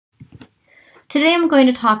Today I'm going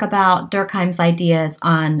to talk about Durkheim's ideas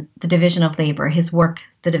on the division of labor, his work,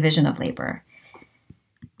 The Division of Labor.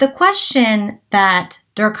 The question that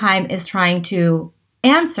Durkheim is trying to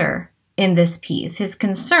answer in this piece, his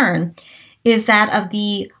concern, is that of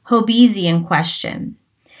the Hobbesian question.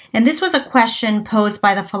 And this was a question posed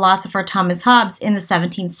by the philosopher Thomas Hobbes in the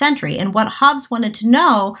 17th century. And what Hobbes wanted to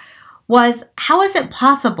know was, how is it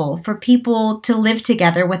possible for people to live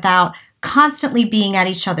together without constantly being at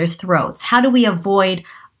each other's throats? How do we avoid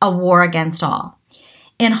a war against all?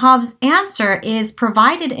 And Hobbes' answer is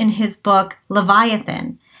provided in his book,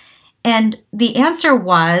 Leviathan. And the answer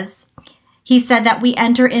was, he said that we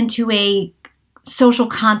enter into a social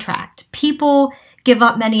contract. People give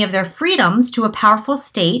up many of their freedoms to a powerful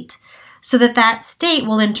state so that that state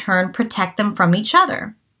will in turn protect them from each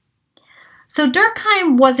other. So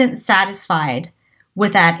Durkheim wasn't satisfied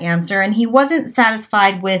with that answer, and he wasn't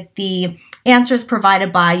satisfied with the answers provided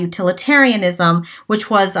by utilitarianism, which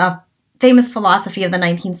was a famous philosophy of the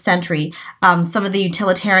 19th century. Some of the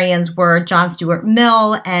utilitarians were John Stuart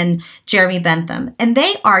Mill and Jeremy Bentham, and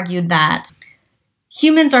they argued that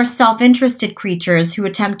humans are self-interested creatures who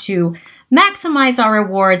attempt to maximize our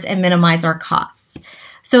rewards and minimize our costs.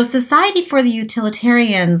 So society for the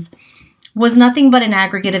utilitarians was nothing but an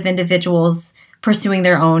aggregate of individuals pursuing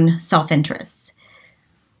their own self-interests.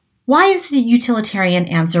 Why is the utilitarian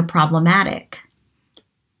answer problematic?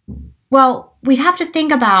 Well, we'd have to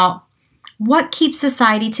think about what keeps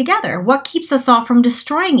society together. What keeps us all from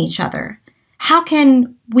destroying each other? How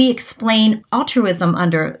can we explain altruism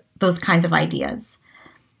under those kinds of ideas?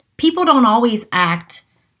 People don't always act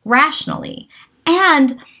rationally,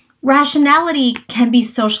 and rationality can be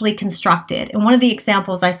socially constructed. And one of the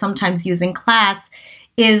examples I sometimes use in class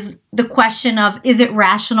is the question of, is it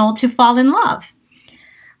rational to fall in love?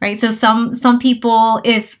 Right? So some people,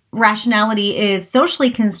 if rationality is socially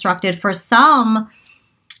constructed, for some,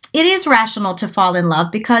 it is rational to fall in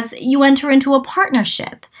love because you enter into a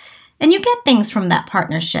partnership and you get things from that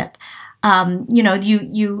partnership.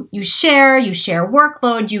 You share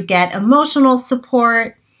workload, you get emotional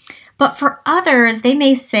support. But for others, they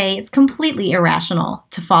may say it's completely irrational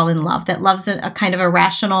to fall in love, that love's a kind of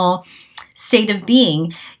irrational state of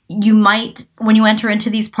being. You might, when you enter into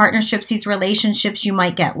these partnerships, these relationships, you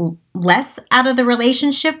might get less out of the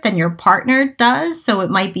relationship than your partner does, so it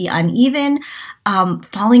might be uneven.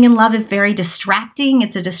 Falling in love is very distracting.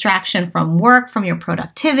 It's a distraction from work, from your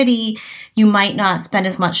productivity. You might not spend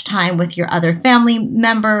as much time with your other family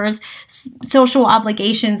members. Social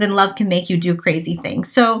obligations and love can make you do crazy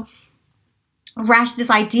things. So this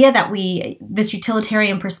idea that this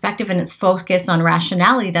utilitarian perspective and its focus on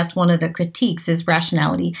rationality, that's one of the critiques, is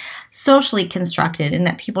rationality socially constructed, and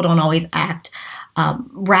that people don't always act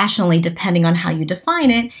rationally depending on how you define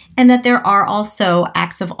it, and that there are also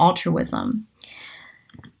acts of altruism.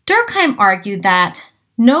 Durkheim argued that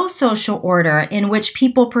no social order in which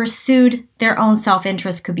people pursued their own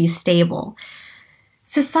self-interest could be stable.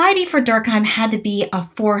 Society for Durkheim had to be a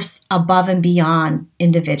force above and beyond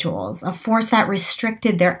individuals, a force that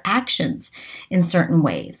restricted their actions in certain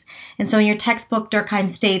ways. And so in your textbook, Durkheim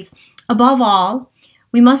states, above all,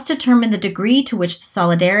 we must determine the degree to which the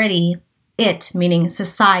solidarity it, meaning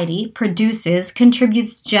society, produces,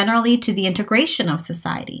 contributes generally to the integration of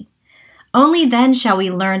society. Only then shall we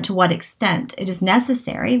learn to what extent it is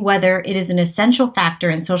necessary, whether it is an essential factor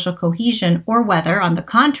in social cohesion, or whether, on the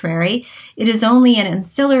contrary, it is only an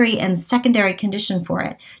ancillary and secondary condition for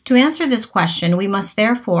it. To answer this question, we must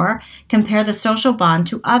therefore compare the social bond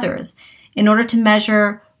to others, in order to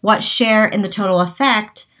measure what share in the total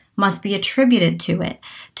effect must be attributed to it.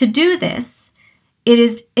 To do this, it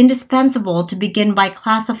is indispensable to begin by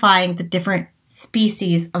classifying the different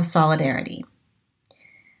species of solidarity.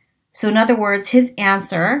 So in other words, his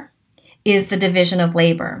answer is the division of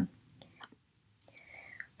labor,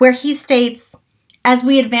 where he states, as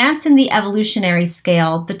we advance in the evolutionary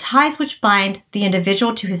scale, the ties which bind the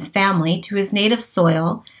individual to his family, to his native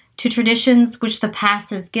soil, to traditions which the past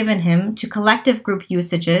has given him, to collective group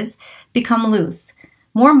usages, become loose.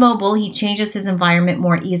 More mobile, he changes his environment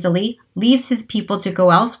more easily, leaves his people to go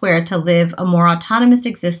elsewhere to live a more autonomous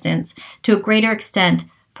existence, to a greater extent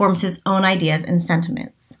forms his own ideas and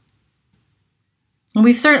sentiments.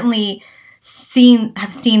 We've certainly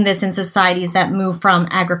have seen this in societies that move from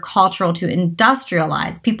agricultural to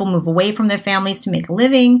industrialized. People move away from their families to make a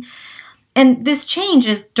living. And this change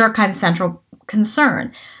is Durkheim's central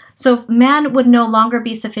concern. So man would no longer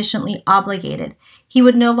be sufficiently obligated. He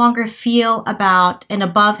would no longer feel about and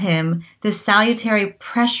above him this salutary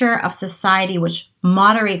pressure of society which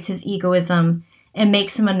moderates his egoism and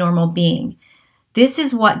makes him a normal being. This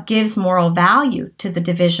is what gives moral value to the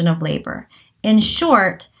division of labor. In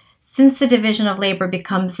short, since the division of labor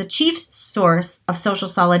becomes the chief source of social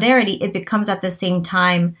solidarity, it becomes at the same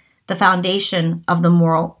time the foundation of the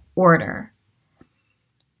moral order.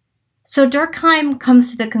 So Durkheim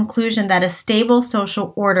comes to the conclusion that a stable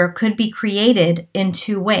social order could be created in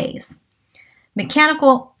two ways: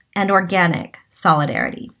 mechanical and organic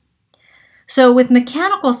solidarity. So with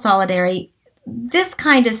mechanical solidarity, this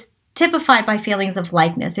kind is typified by feelings of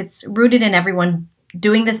likeness. It's rooted in everyone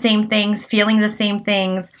doing the same things, feeling the same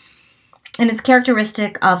things, and it's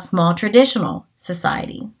characteristic of small traditional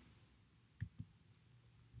society.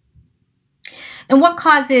 And what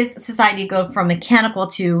causes society to go from mechanical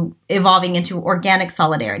to evolving into organic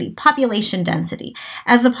solidarity? Population density.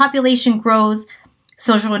 As the population grows,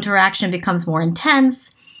 social interaction becomes more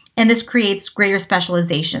intense, and this creates greater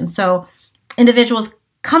specialization. So individuals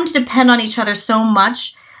come to depend on each other so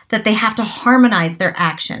much that they have to harmonize their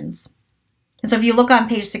actions. And so if you look on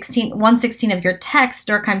page 116 of your text,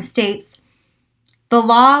 Durkheim states, "The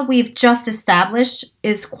law we've just established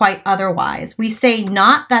is quite otherwise. We say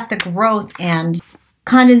not that the growth and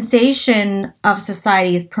condensation of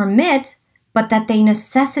societies permit, but that they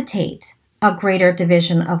necessitate a greater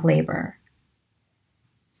division of labor."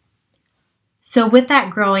 So with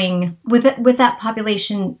that growing, with that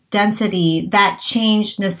population density, that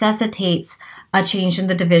change necessitates a change in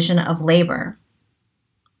the division of labor.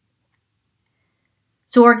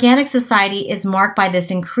 So organic society is marked by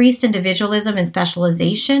this increased individualism and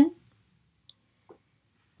specialization.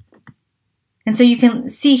 And so you can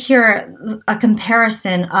see here a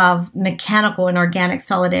comparison of mechanical and organic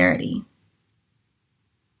solidarity.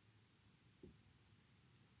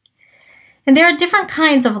 And there are different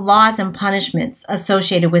kinds of laws and punishments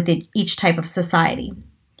associated with each type of society.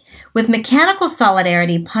 With mechanical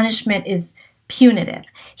solidarity, punishment is punitive.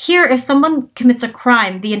 Here, if someone commits a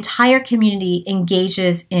crime, the entire community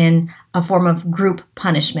engages in a form of group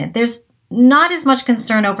punishment. There's not as much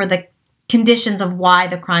concern over the conditions of why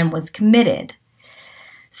the crime was committed.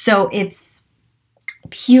 So it's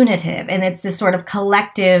punitive, and it's this sort of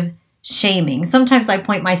collective shaming. Sometimes I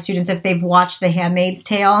point my students, if they've watched The Handmaid's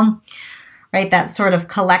Tale, right, that sort of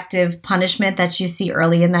collective punishment that you see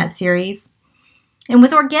early in that series. And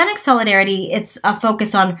with organic solidarity, it's a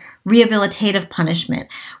focus on rehabilitative punishment.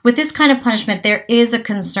 With this kind of punishment, there is a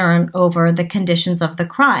concern over the conditions of the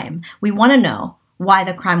crime. We want to know why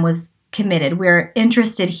the crime was committed. We're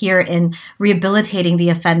interested here in rehabilitating the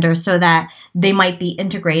offender so that they might be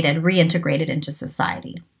reintegrated into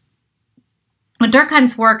society.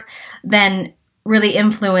 Durkheim's work then really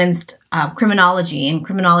influenced criminology, and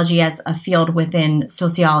criminology as a field within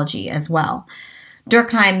sociology as well.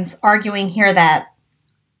 Durkheim's arguing here that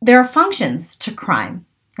there are functions to crime,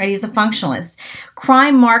 right? He's a functionalist.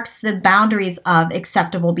 Crime marks the boundaries of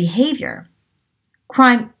acceptable behavior.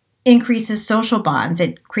 Crime increases social bonds.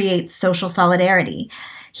 It creates social solidarity.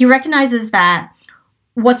 He recognizes that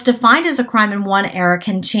what's defined as a crime in one era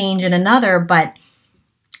can change in another, but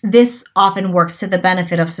this often works to the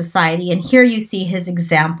benefit of society. And here you see his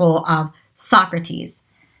example of Socrates.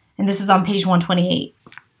 And this is on page 128.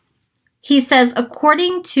 He says,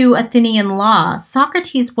 according to Athenian law,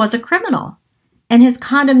 Socrates was a criminal, and his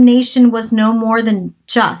condemnation was no more than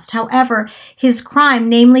just. However, his crime,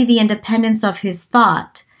 namely the independence of his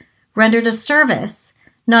thought, rendered a service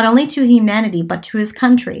not only to humanity, but to his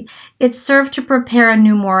country. It served to prepare a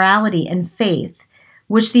new morality and faith,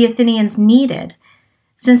 which the Athenians needed,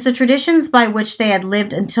 since the traditions by which they had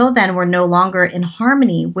lived until then were no longer in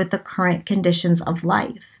harmony with the current conditions of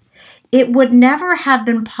life. It would never have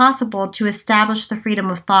been possible to establish the freedom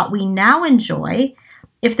of thought we now enjoy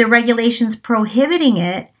if the regulations prohibiting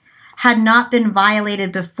it had not been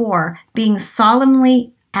violated before, being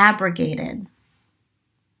solemnly abrogated.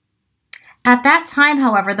 At that time,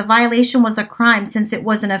 however, the violation was a crime, since it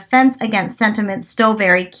was an offense against sentiments still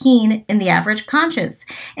very keen in the average conscience.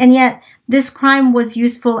 And yet, this crime was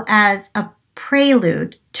useful as a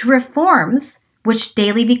prelude to reforms which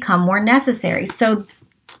daily become more necessary. So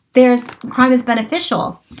crime is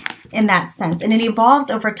beneficial in that sense, and it evolves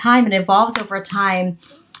over time. It evolves over time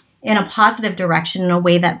in a positive direction, in a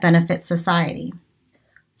way that benefits society.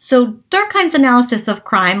 So Durkheim's analysis of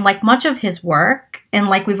crime, like much of his work, and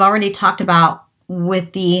like we've already talked about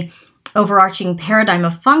with the overarching paradigm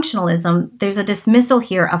of functionalism, there's a dismissal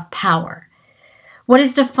here of power. What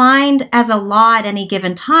is defined as a law at any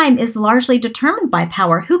given time is largely determined by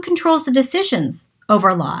power. Who controls the decisions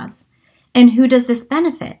over laws? And who does this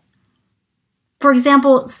benefit? For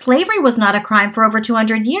example, slavery was not a crime for over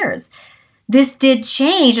 200 years. This did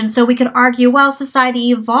change, and so we could argue, well,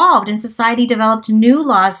 society evolved and society developed new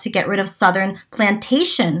laws to get rid of Southern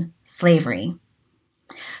plantation slavery.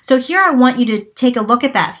 So here I want you to take a look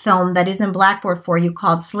at that film that is in Blackboard for you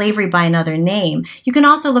called Slavery by Another Name. You can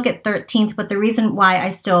also look at 13th, but the reason why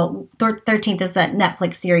 13th is that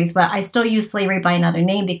Netflix series, but I still use Slavery by Another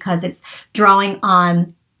Name because it's drawing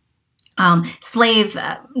on slave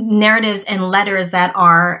narratives and letters that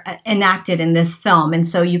are enacted in this film. And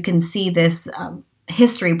so you can see this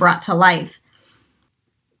history brought to life.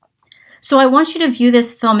 So I want you to view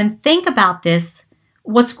this film and think about this,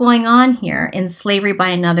 what's going on here in Slavery by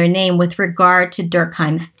Another Name with regard to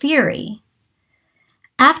Durkheim's theory.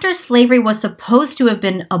 After slavery was supposed to have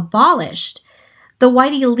been abolished, the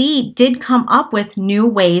white elite did come up with new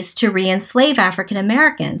ways to re-enslave African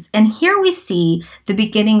Americans. And here we see the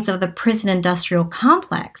beginnings of the prison industrial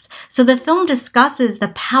complex. So the film discusses the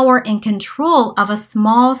power and control of a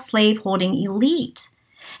small slaveholding elite.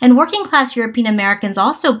 And working class European Americans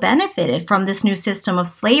also benefited from this new system of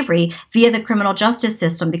slavery via the criminal justice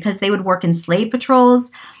system because they would work in slave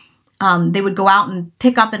patrols. They would go out and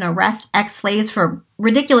pick up and arrest ex-slaves for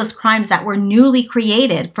ridiculous crimes that were newly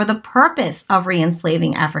created for the purpose of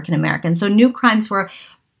re-enslaving African Americans. So new crimes were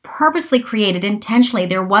purposely created intentionally.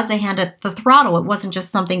 There was a hand at the throttle. It wasn't just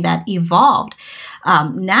something that evolved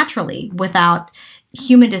naturally without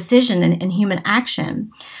human decision and human action.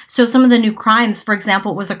 So some of the new crimes, for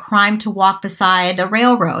example, it was a crime to walk beside a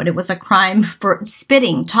railroad. It was a crime for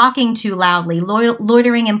spitting, talking too loudly,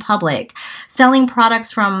 loitering in public, selling products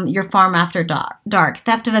from your farm after dark.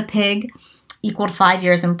 Theft of a pig equaled 5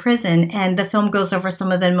 years in prison. And the film goes over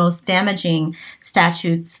some of the most damaging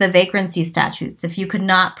statutes, the vagrancy statutes. If you could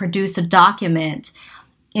not produce a document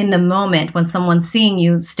in the moment when someone's seeing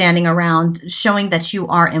you standing around showing that you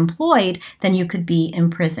are employed, then you could be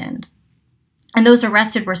imprisoned. And those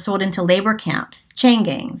arrested were sold into labor camps, chain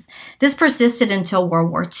gangs. This persisted until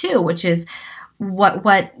World War II, which is what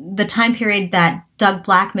the time period that Doug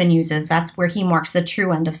Blackman uses. That's where he marks the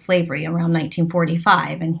true end of slavery around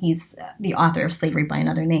 1945, and he's the author of Slavery by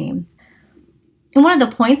Another Name. And one of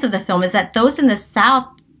the points of the film is that those in the South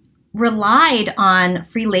relied on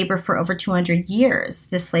free labor for over 200 years,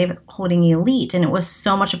 the slave-holding elite, and it was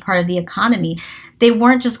so much a part of the economy. They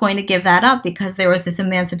weren't just going to give that up because there was this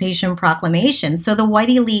Emancipation Proclamation. So the white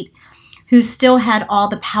elite, who still had all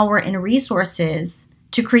the power and resources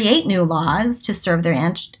to create new laws to serve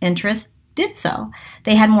their interests, did so.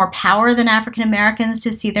 They had more power than African Americans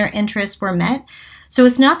to see their interests were met. So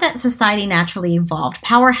it's not that society naturally evolved.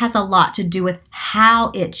 Power has a lot to do with how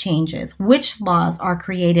it changes, which laws are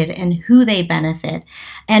created and who they benefit,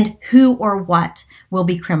 and who or what will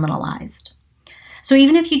be criminalized. So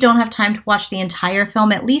even if you don't have time to watch the entire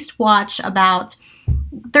film, at least watch about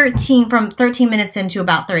from 13 minutes into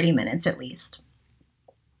about 30 minutes at least.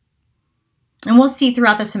 And we'll see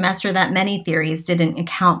throughout the semester that many theories didn't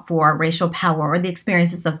account for racial power or the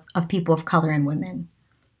experiences of people of color and women.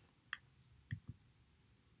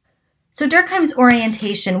 So Durkheim's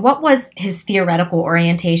orientation, what was his theoretical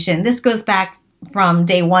orientation? This goes back from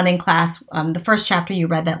day one in class, the first chapter you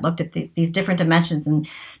read that looked at these different dimensions and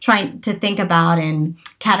trying to think about and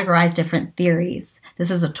categorize different theories.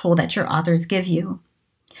 This is a tool that your authors give you.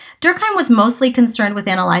 Durkheim was mostly concerned with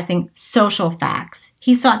analyzing social facts.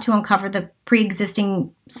 He sought to uncover the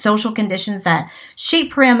pre-existing social conditions that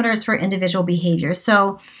shape parameters for individual behavior.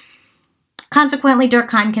 So consequently,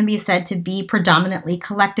 Durkheim can be said to be predominantly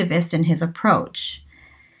collectivist in his approach.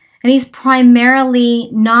 And he's primarily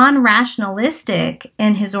non-rationalistic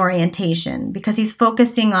in his orientation because he's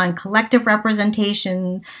focusing on collective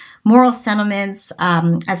representation, moral sentiments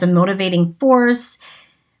as a motivating force,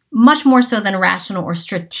 much more so than rational or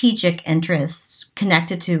strategic interests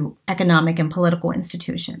connected to economic and political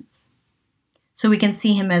institutions. So we can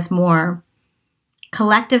see him as more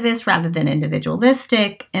collectivist rather than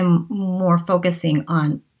individualistic and more focusing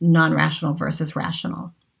on non-rational versus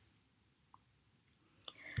rational.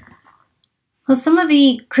 Well, some of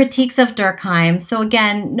the critiques of Durkheim, so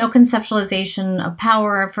again, no conceptualization of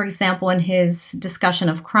power, for example, in his discussion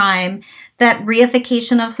of crime, that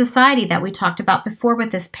reification of society that we talked about before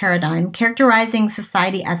with this paradigm, characterizing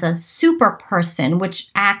society as a super person which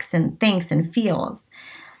acts and thinks and feels.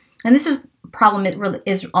 And this is a problem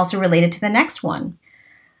is also related to the next one,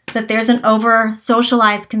 that there's an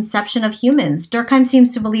over-socialized conception of humans. Durkheim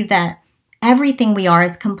seems to believe that everything we are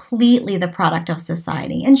is completely the product of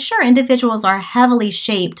society. And sure, individuals are heavily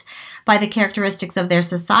shaped by the characteristics of their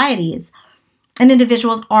societies. And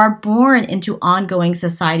individuals are born into ongoing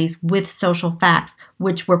societies with social facts,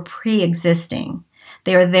 which were pre-existing.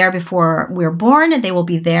 They are there before we're born, and they will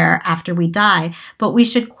be there after we die. But we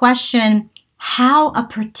should question how a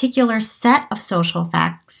particular set of social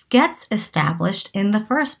facts gets established in the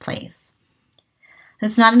first place.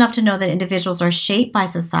 It's not enough to know that individuals are shaped by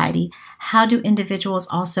society. How do individuals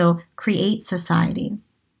also create society?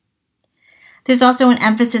 There's also an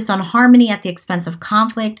emphasis on harmony at the expense of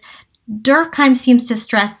conflict. Durkheim seems to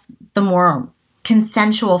stress the more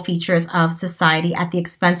consensual features of society at the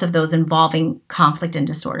expense of those involving conflict and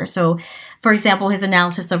disorder. So, for example, his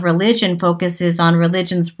analysis of religion focuses on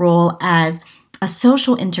religion's role as a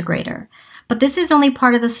social integrator. But this is only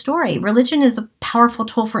part of the story. Religion is a powerful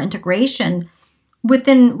tool for integration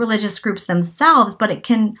within religious groups themselves, but it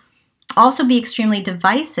can also be extremely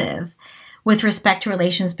divisive with respect to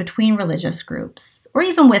relations between religious groups, or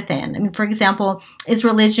even within. I mean, for example, was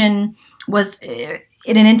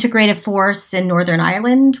it an integrative force in Northern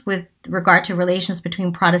Ireland with regard to relations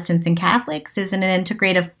between Protestants and Catholics? Is it an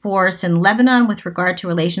integrative force in Lebanon with regard to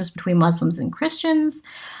relations between Muslims and Christians?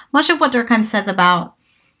 Much of what Durkheim says about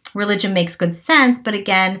religion makes good sense, but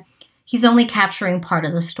again, he's only capturing part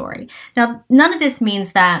of the story. Now, none of this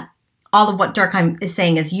means that all of what Durkheim is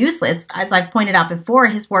saying is useless. As I've pointed out before,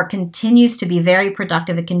 his work continues to be very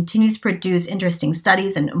productive. It continues to produce interesting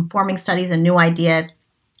studies and informing studies and new ideas.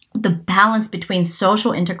 The balance between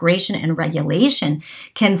social integration and regulation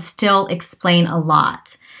can still explain a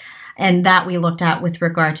lot. And that we looked at with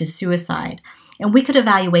regard to suicide. And we could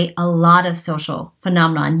evaluate a lot of social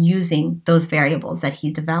phenomenon using those variables that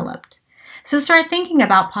he developed. So start thinking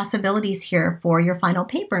about possibilities here for your final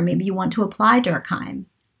paper. Maybe you want to apply Durkheim.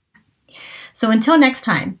 So until next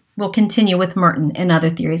time, we'll continue with Merton and other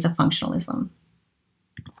theories of functionalism.